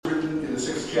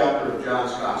chapter of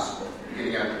John's Gospel,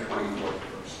 beginning at the 24th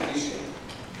verse. Please stand.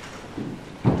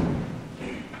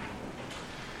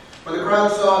 When the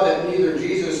crowd saw that neither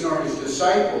Jesus nor his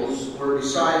disciples were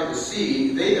beside the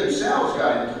sea, they themselves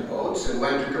got into boats and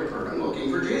went to Capernaum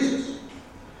looking for Jesus.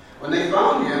 When they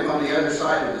found him on the other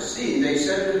side of the sea, they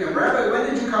said to him, "Rabbi, when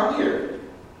did you come here?"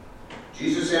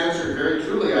 Jesus answered, "Very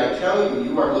truly, I tell you,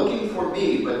 you are looking for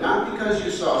me, but not because you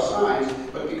saw signs,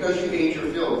 but because you ate your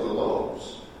fill of the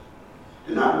loaves.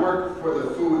 Do not work for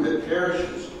the food that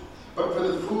perishes, but for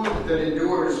the food that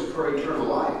endures for eternal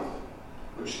life,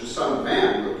 which the Son of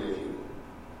Man will give you.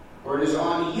 For it is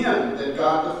on him that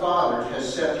God the Father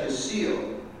has set his seal."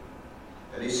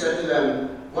 And he said to them,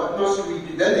 "What must we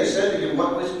do?" Then they said to him,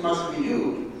 "What must we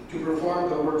do to perform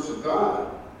the works of God?"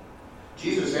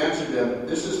 Jesus answered them,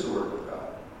 "This is the work of God,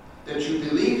 that you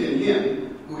believe in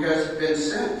him who has been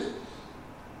sent."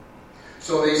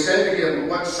 So they said to him,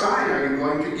 "What sign are you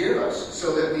going to give us,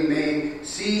 so that we may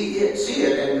see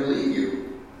it and believe you?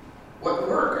 What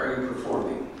work are you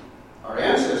performing? Our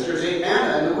ancestors ate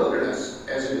manna in the wilderness,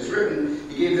 as it is written,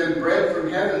 he gave them bread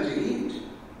from heaven to eat."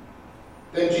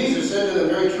 Then Jesus said to them,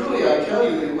 "Very truly, I tell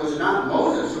you, it was not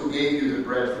Moses who gave you the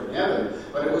bread from heaven,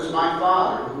 but it was my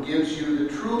Father who gives you the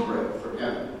true bread from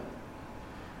heaven.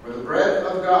 For the bread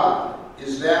of God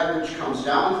is that which comes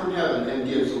down from heaven and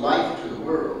gives life to the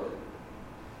world."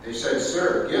 They said,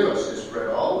 "Sir, give us this bread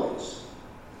always."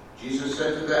 Jesus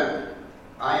said to them,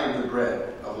 "I am the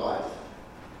bread of life.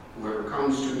 Whoever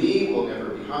comes to me will never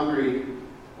be hungry.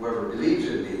 Whoever believes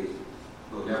in me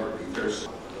will never be thirsty."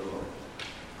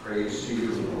 Praise to you,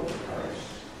 Lord Christ.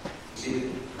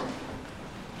 See?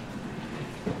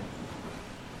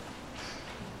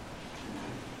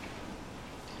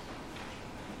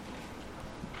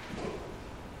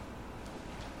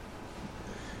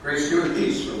 Grace to you and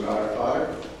peace from God our Father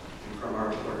and from our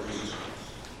Lord Jesus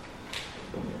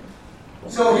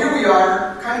Christ. So here we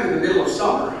are, kind of in the middle of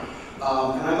summer,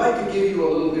 and I'd like to give you a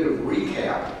little bit of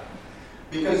recap,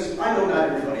 because I know not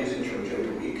everybody is in church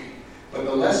every week, but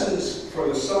the lessons for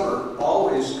the summer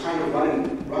always kind of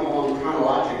run along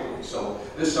chronologically. So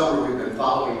this summer we've been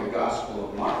following the Gospel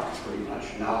of Mark pretty much.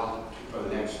 Now for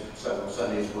the next several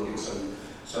Sundays we'll get some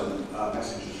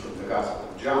messages from the Gospel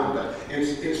of John. But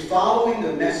it's following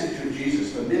the message of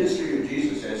Jesus, the ministry of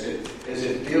Jesus as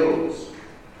it builds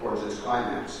towards its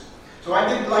climax. So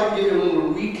I'd like to give you a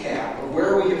little recap of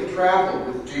where we have traveled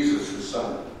with Jesus this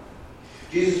summer.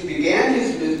 Jesus began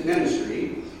his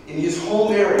ministry in his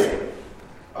home area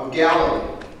of Galilee,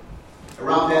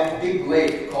 around that big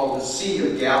lake called the Sea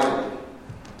of Galilee.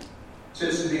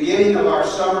 Since the beginning of our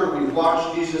summer, we've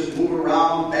watched Jesus move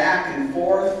around back and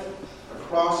forth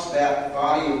across that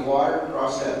body of water,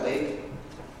 across that lake.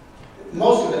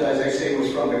 Most of it, as I say,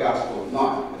 was from the Gospel of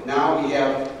Mark. But now we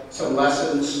have some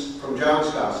lessons from John's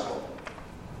Gospel.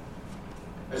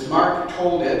 As Mark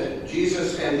told it,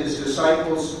 Jesus and his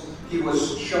disciples, he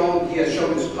has shown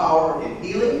his power in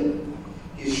healing.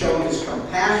 He's shown his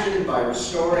compassion by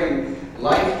restoring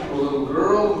life to a little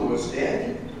girl who was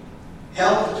dead,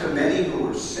 health to many who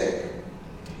were sick.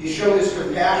 He's shown his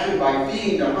compassion by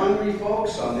feeding the hungry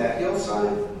folks on that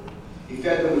hillside. He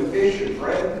fed them with fish and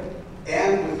bread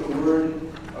and with the word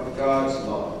of God's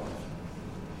love.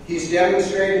 He's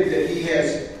demonstrated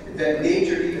that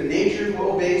even nature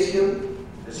obeys him,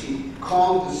 as he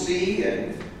calmed the sea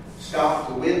and stopped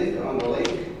the wind on the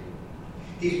lake.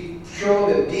 He's shown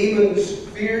that demons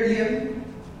feared him,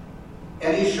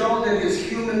 and he's shown that his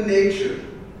human nature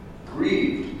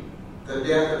grieved the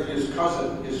death of his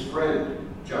cousin, his friend,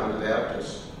 John the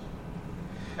Baptist.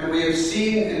 And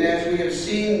as we have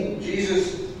seen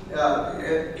Jesus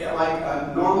like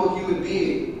a normal human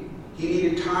being, he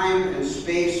needed time and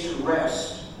space to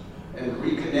rest and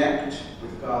reconnect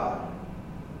with God.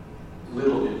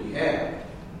 Little did he have,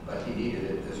 but he needed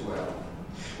it as well.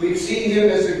 We've seen him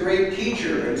as a great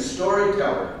teacher and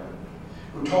storyteller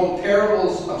who told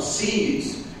parables of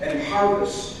seeds and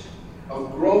harvest,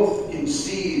 of growth in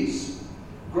seeds,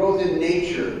 growth in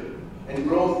nature, and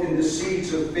growth in the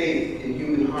seeds of faith in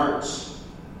human hearts.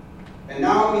 And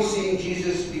now we see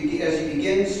Jesus as he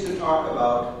begins to talk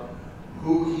about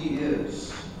who he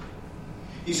is.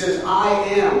 He says, "I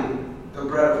am the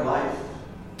bread of life."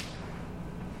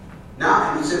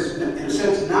 Now, and he says, in a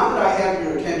sense, now that I have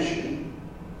your attention,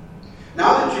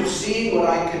 now that you've seen what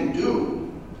I can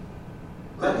do,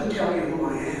 let me tell you who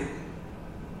I am.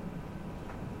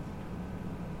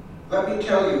 Let me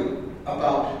tell you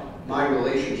about my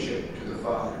relationship to the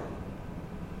Father.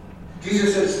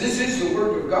 Jesus says, this is the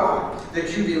work of God,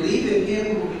 that you believe in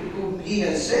him whom he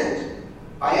has sent.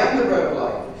 I am the bread of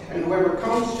life, and whoever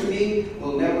comes to me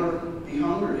will never be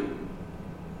hungry.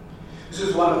 This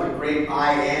is one of the great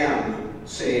I am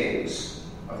sayings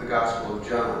of the Gospel of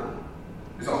John.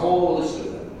 There's a whole list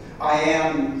of them. I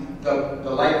am the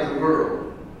light of the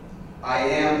world. I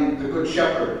am the good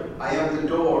shepherd. I am the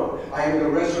door. I am the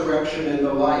resurrection and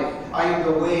the life. I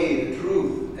am the way, the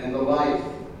truth, and the life.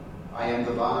 I am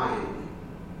the vine.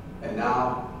 And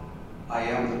now I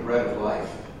am the bread of life.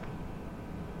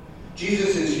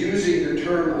 Jesus is using the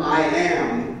term I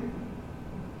am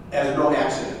as no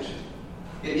accident.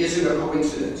 It isn't a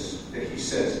coincidence that he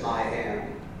says I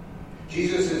am.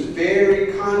 Jesus is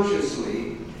very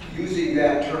consciously using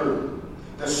that term.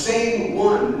 The same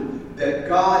one that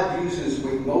God uses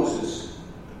with Moses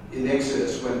in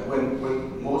Exodus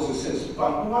when Moses says,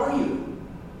 "But who are you?"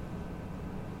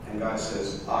 And God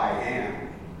says, "I am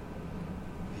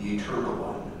the eternal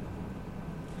one,"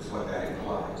 is what that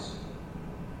implies.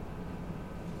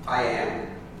 I am.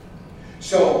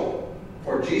 So,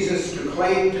 for Jesus to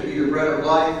claim to be the bread of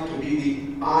life, to be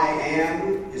the I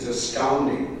am, is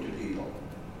astounding to people.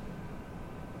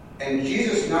 And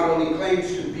Jesus not only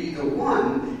claims to be the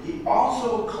one, he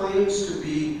also claims to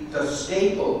be the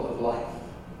staple of life,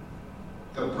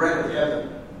 the bread of heaven.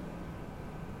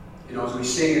 You know, as we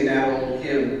sing in that old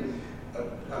hymn,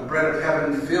 a bread of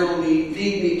heaven, fill me,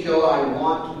 feed me till I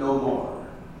want no more.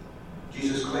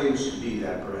 Jesus claims to be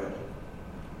that bread.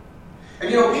 And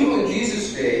you know, people in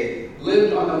Jesus' day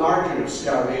lived on the margin of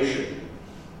starvation.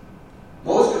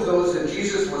 Most of those that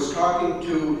Jesus was talking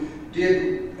to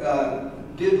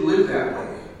did live that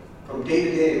way, from day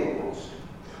to day almost.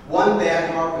 One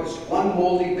bad harvest, one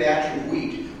moldy batch of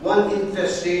wheat, one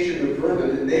infestation of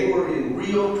vermin, and they were in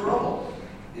real trouble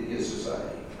in his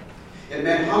society. It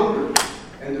meant hunger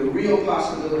and the real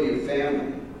possibility of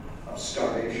famine, of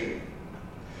starvation.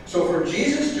 So for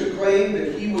Jesus to claim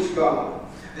that he was God,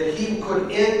 that he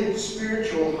could end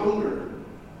spiritual hunger,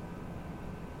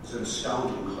 is an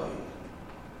astounding claim.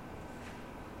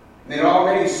 And they'd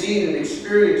already seen and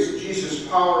experienced Jesus'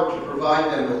 power to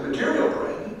provide them with material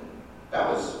bread. That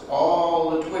was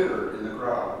all the Twitter in the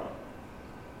crowd.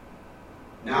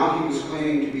 Now he was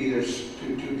claiming to be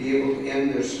able to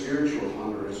end their spiritual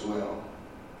hunger as well.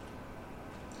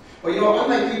 Well, you know,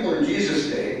 unlike people in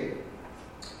Jesus' day,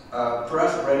 for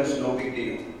us bread is no big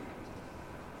deal,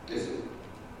 is it?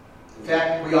 In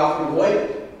fact, we often avoid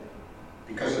it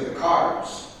because of the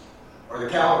carbs, or the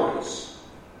calories,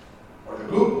 or the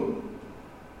gluten.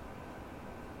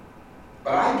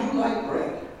 But I do like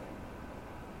bread.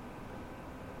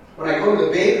 When I go to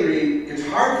the bakery, it's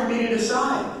hard for me to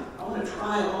decide. I want to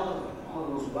try all of them, all of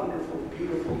those wonderful,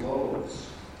 beautiful loaves.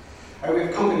 We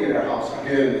have company at our house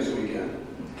again this weekend.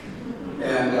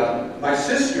 And my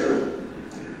sister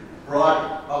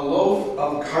brought a loaf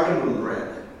of cardamom bread.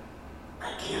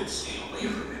 I can't stay away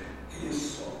from it. It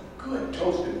is so good,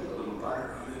 toasted with a little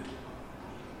butter on it.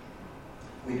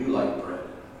 We do like bread.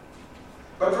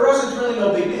 But for us, it's really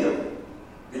no big deal.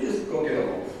 You just go get a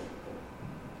loaf.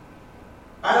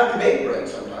 I like to bake bread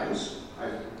sometimes.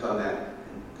 I've done that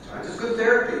sometimes. It's good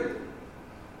therapy.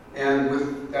 And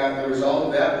with that, the result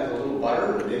of that, with a little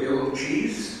butter and maybe a little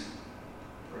cheese,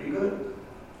 pretty good.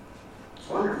 It's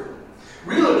wonderful.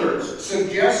 Realtors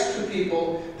suggest to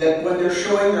people that when they're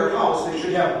showing their house, they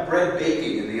should have bread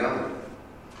baking in the oven.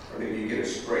 Or maybe you get a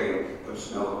spray of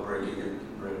smell of bread baking in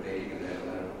the oven. I don't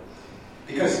know.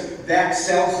 Because that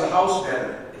sells the house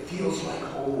better. It feels like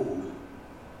home.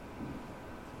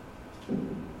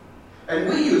 And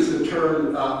we use the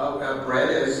term bread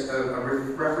as a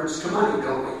reference to money,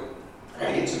 don't we? I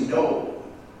gotta get some dough.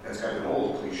 That's kind of an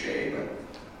old cliche, but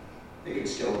I think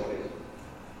it's still good.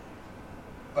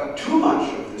 But too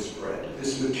much of this bread,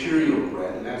 this material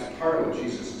bread, and that's part of what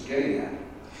Jesus is getting at,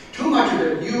 too much of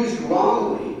it used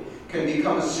wrongly can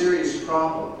become a serious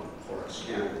problem for us,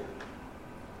 can't it?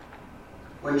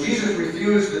 When Jesus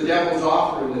refused the devil's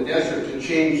offer in the desert to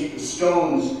change the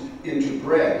stones into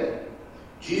bread,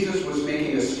 Jesus was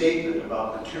making a statement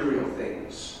about material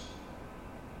things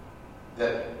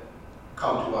that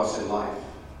come to us in life,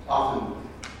 often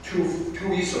too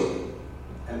easily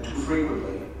and too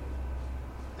frequently,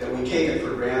 that we take it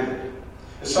for granted.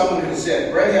 As someone has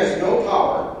said, bread has no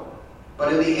power,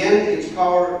 but in the end its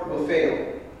power will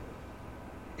fail.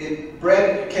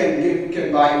 Bread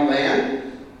can buy you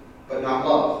land, but not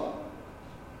love.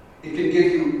 It can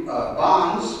give you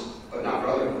bonds, but not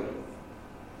brotherhood.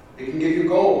 It can give you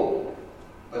gold,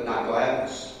 but not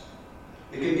gladness.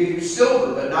 It can give you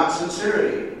silver, but not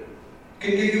sincerity. It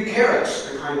can give you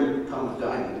carrots, the kind that come with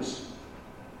diamonds,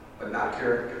 but not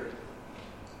character.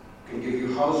 It can give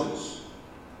you houses,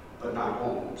 but not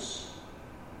homes.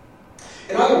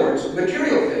 In other words,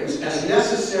 material things, as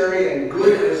necessary and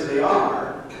good as they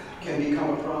are, can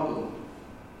become a problem.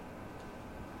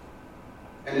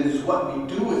 and it is what we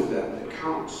do with them that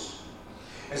counts.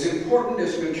 As important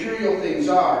as material things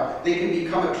are, they can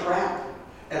become a trap,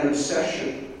 an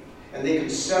obsession, and they can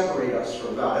separate us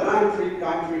from God. And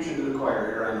I'm preaching to the choir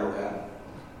here, I know that.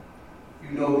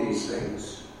 You know these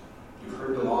things. You've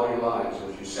heard them all your lives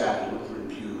as you sat in Lutheran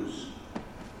pews.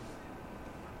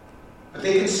 But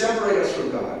they can separate us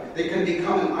from God. They can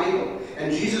become an idol.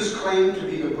 And Jesus' claim to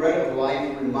be the bread of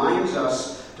life reminds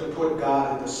us to put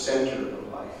God at the center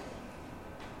of life.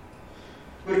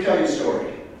 I'm going to tell you a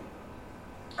story.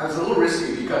 It's a little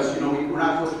risky because, we're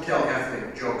not supposed to tell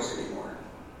ethnic jokes anymore.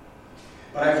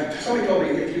 But somebody told me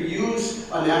if you use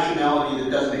a nationality that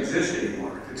doesn't exist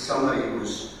anymore, if it's somebody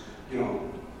who's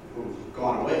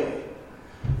gone away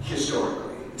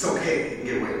historically, it's okay, you can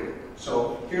get away with it.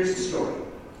 So here's the story.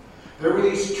 There were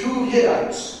these two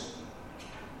Hittites,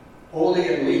 Oli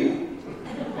and Lena.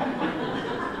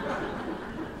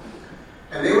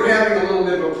 And they were having a little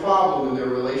bit of a problem in their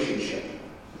relationship.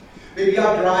 They'd be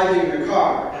out driving in the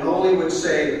car, and Oli would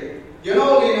say,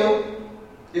 Lena,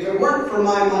 if it weren't for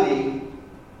my money,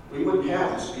 we wouldn't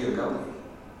have this BMW.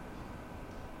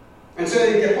 And so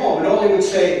they'd get home, and Oli would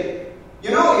say,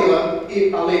 Lena,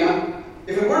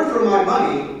 if it weren't for my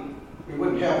money, we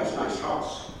wouldn't have this nice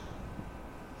house.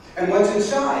 And what's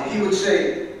inside? He would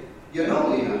say,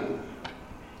 Lena,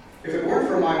 if it weren't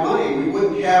for my money, we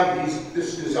wouldn't have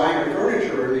this designer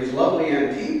furniture or these lovely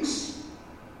antiques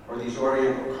or these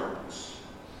oriental carpets.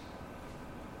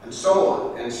 And so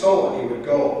on, and so on. He would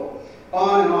go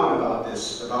on and on about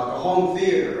this, about the home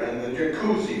theater and the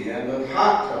jacuzzi and the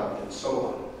hot tub and so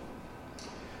on.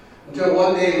 Until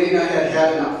one day Lena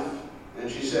had enough. And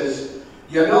she says,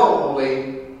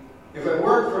 Oli, if it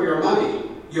weren't for your money,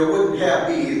 you wouldn't have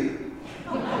me either.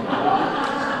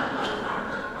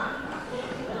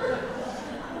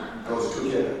 Those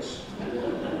two kids.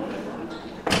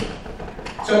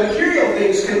 So material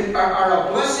things are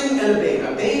a blessing and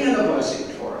a bane and a blessing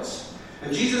for us.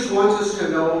 And Jesus wants us to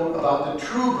know about the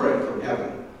true bread from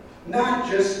heaven, not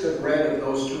just the bread of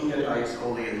those two Hittites,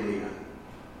 Oli and Lena.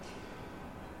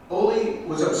 Oli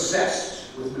was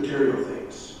obsessed with material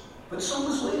things, but so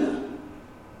was Lena.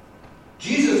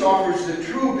 Jesus offers the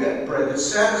true bread that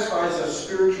satisfies us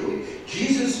spiritually.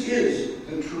 Jesus is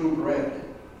the true bread.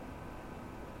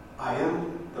 I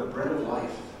am the bread of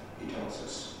life, he tells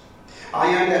us. I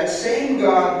am that same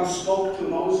God who spoke to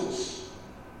Moses.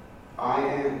 I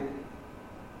am.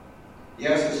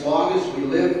 Yes, as long as we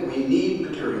live, we need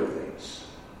material things.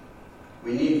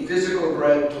 We need physical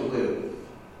bread to live.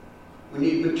 We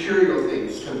need material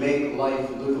things to make life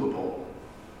livable.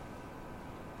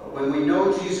 But when we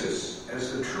know Jesus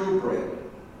as the true bread,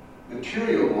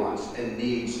 material wants and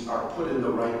needs are put in the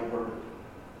right order.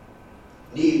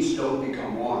 Needs don't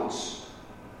become wants.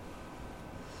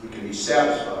 We can be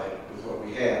satisfied with what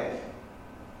we have.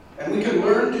 And we can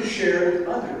learn to share with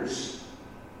others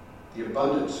the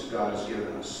abundance God has given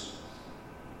us.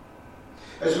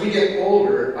 As we get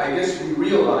older, I guess we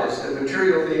realize that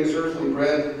material things, earthly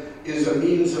bread, is a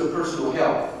means of personal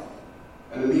health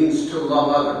and a means to love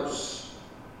others.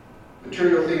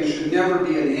 Material things should never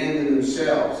be an end in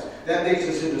themselves. That makes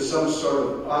us into some sort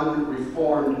of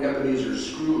unreformed Ebenezer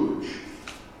Scrooge.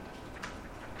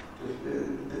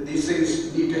 These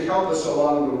things need to help us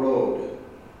along the road.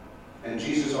 And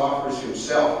Jesus offers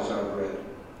himself as our bread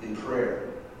in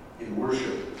prayer, in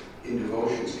worship, in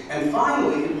devotions, and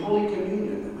finally in Holy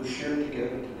Communion that we share together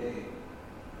today.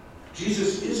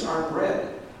 Jesus is our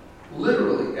bread,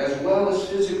 literally as well as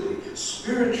physically,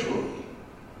 spiritually.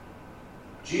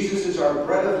 Jesus is our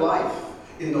bread of life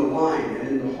in the wine and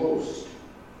in the host.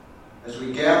 As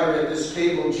we gather at this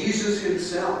table, Jesus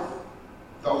himself,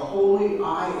 the holy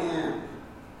I am,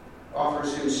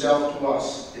 offers himself to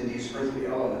us in these earthly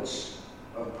elements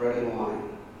of bread and wine.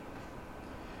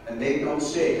 And make no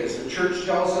mistake, as the church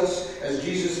tells us, as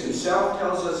Jesus himself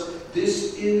tells us,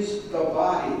 this is the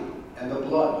body and the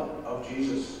blood of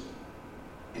Jesus.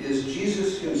 It is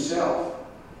Jesus himself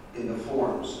in the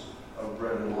forms of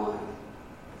bread and wine.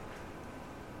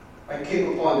 I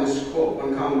came upon this quote.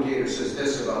 One commentator says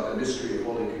this about the mystery of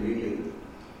Holy Communion.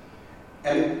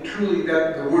 And truly,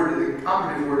 the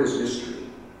operative word is mystery.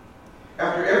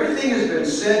 After everything has been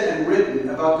said and written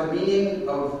about the meaning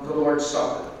of the Lord's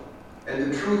Supper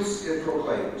and the truths it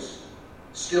proclaims,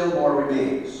 still more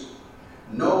remains.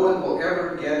 No one will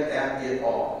ever get at it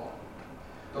all.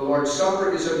 The Lord's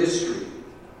Supper is a mystery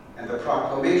and the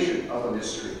proclamation of a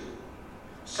mystery.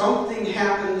 Something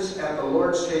happens at the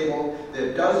Lord's table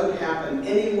that doesn't happen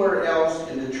anywhere else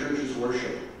in the church's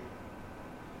worship.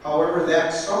 However,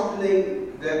 that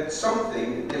something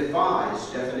defies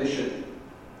definition.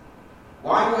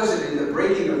 Why was it in the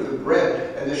breaking of the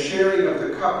bread and the sharing of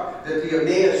the cup that the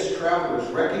Emmaus travelers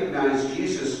recognized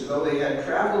Jesus, though they had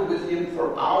traveled with him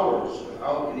for hours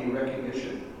without any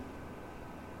recognition?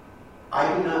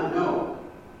 I do not know,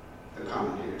 the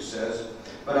commentator says,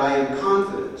 but I am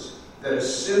confident that a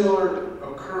similar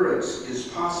occurrence is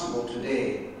possible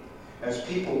today as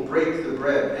people break the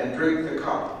bread and drink the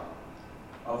cup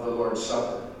of the Lord's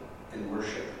Supper in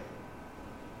worship.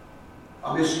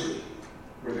 A mystery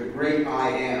where the great I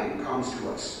Am comes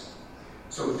to us.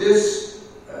 So this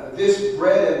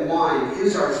bread and wine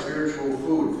is our spiritual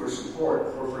food for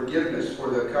support, for forgiveness, for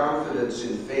the confidence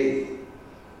in faith,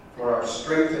 for our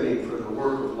strengthening for the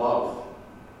work of love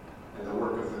and the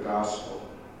work of the gospel.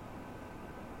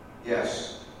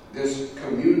 Yes, this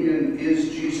communion is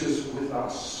Jesus with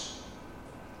us.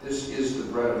 This is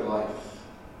the bread of life.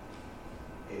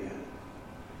 Amen.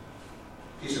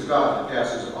 Peace of God that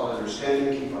passes all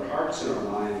understanding, keep our hearts and our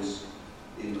minds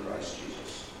in Christ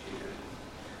Jesus. Amen.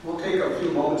 We'll take a few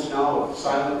moments now of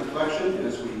silent reflection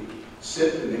as we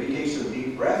sit and maybe take some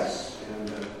deep breaths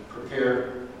and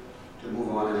prepare to move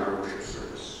on in our worship.